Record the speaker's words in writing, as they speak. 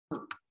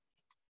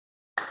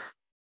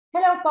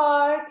Hello,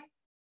 Park.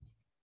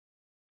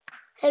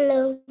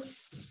 Hello,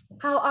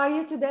 How are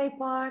you today,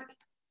 Park?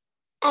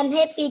 I'm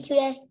happy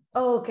today.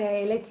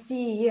 Okay, let's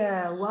see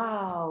here.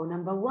 Wow,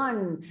 number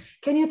one.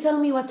 Can you tell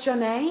me what's your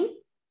name?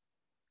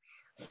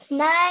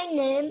 My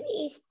name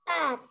is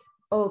Pat.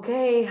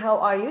 Okay, how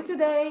are you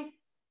today?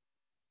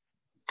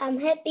 I'm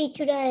happy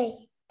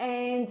today.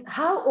 And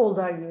how old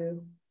are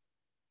you?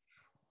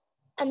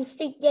 I'm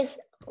 6 years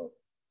old.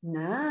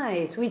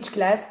 Nice. Which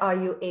class are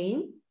you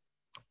in?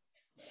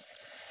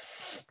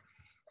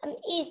 I'm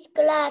East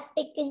class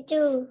picking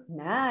 2.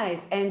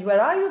 Nice. And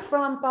where are you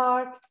from,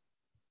 Park?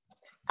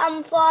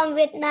 I'm from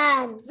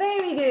Vietnam.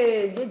 Very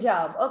good. Good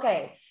job.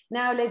 Okay,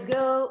 now let's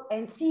go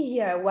and see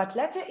here. What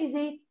letter is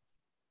it?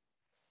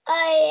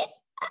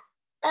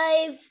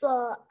 A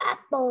for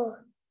apple.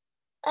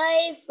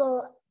 A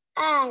for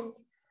ant.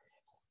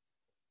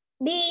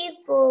 B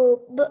for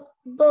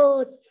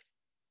boat.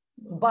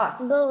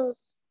 Bus.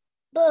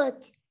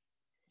 Bird.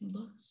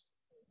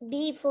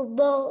 B for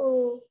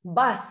bow.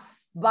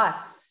 Bus.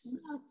 Bus.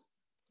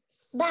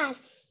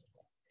 Bus.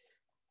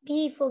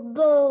 B for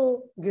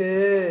bow.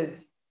 Good.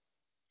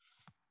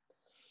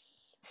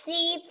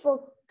 C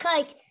for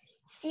kite.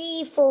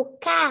 C for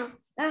cat.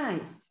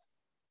 Nice.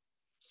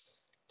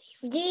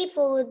 D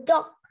for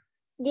dog.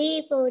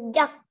 D for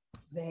duck.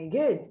 Very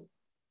good.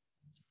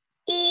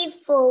 E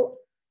for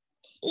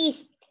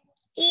east.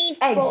 E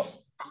Egg. for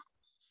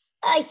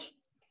ice.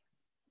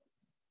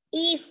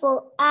 E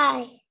for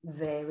eye.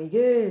 Very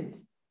good.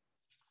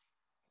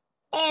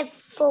 F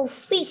for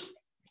fish.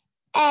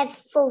 F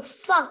for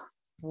fox.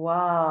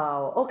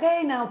 Wow.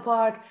 Okay, now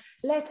Park,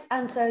 let's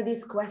answer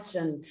this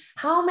question.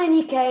 How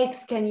many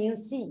cakes can you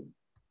see?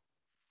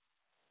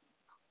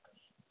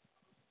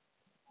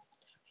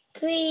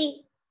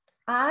 3.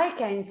 I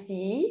can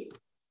see.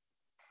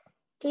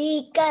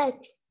 3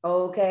 cakes.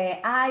 Okay,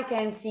 I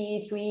can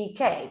see 3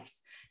 cakes.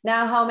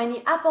 Now, how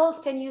many apples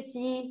can you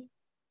see?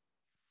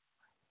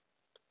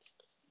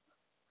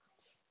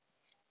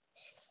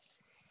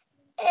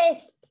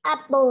 S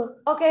apple.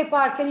 Okay,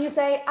 Park, can you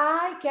say,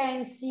 I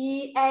can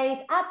see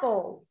 8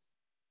 apples?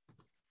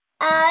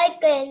 I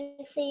can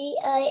see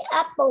an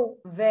apple.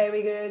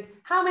 Very good.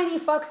 How many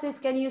foxes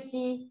can you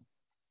see?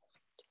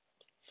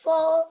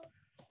 4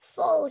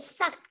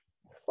 sack.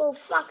 4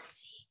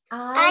 fox.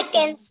 I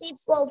can see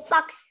 4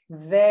 fox.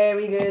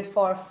 Very good,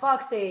 4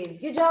 foxes.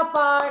 Good job,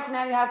 Park.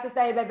 Now you have to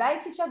say bye-bye,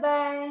 teacher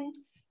Ben.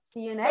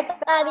 See you next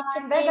time.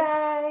 Bye-bye.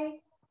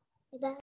 Bye-bye.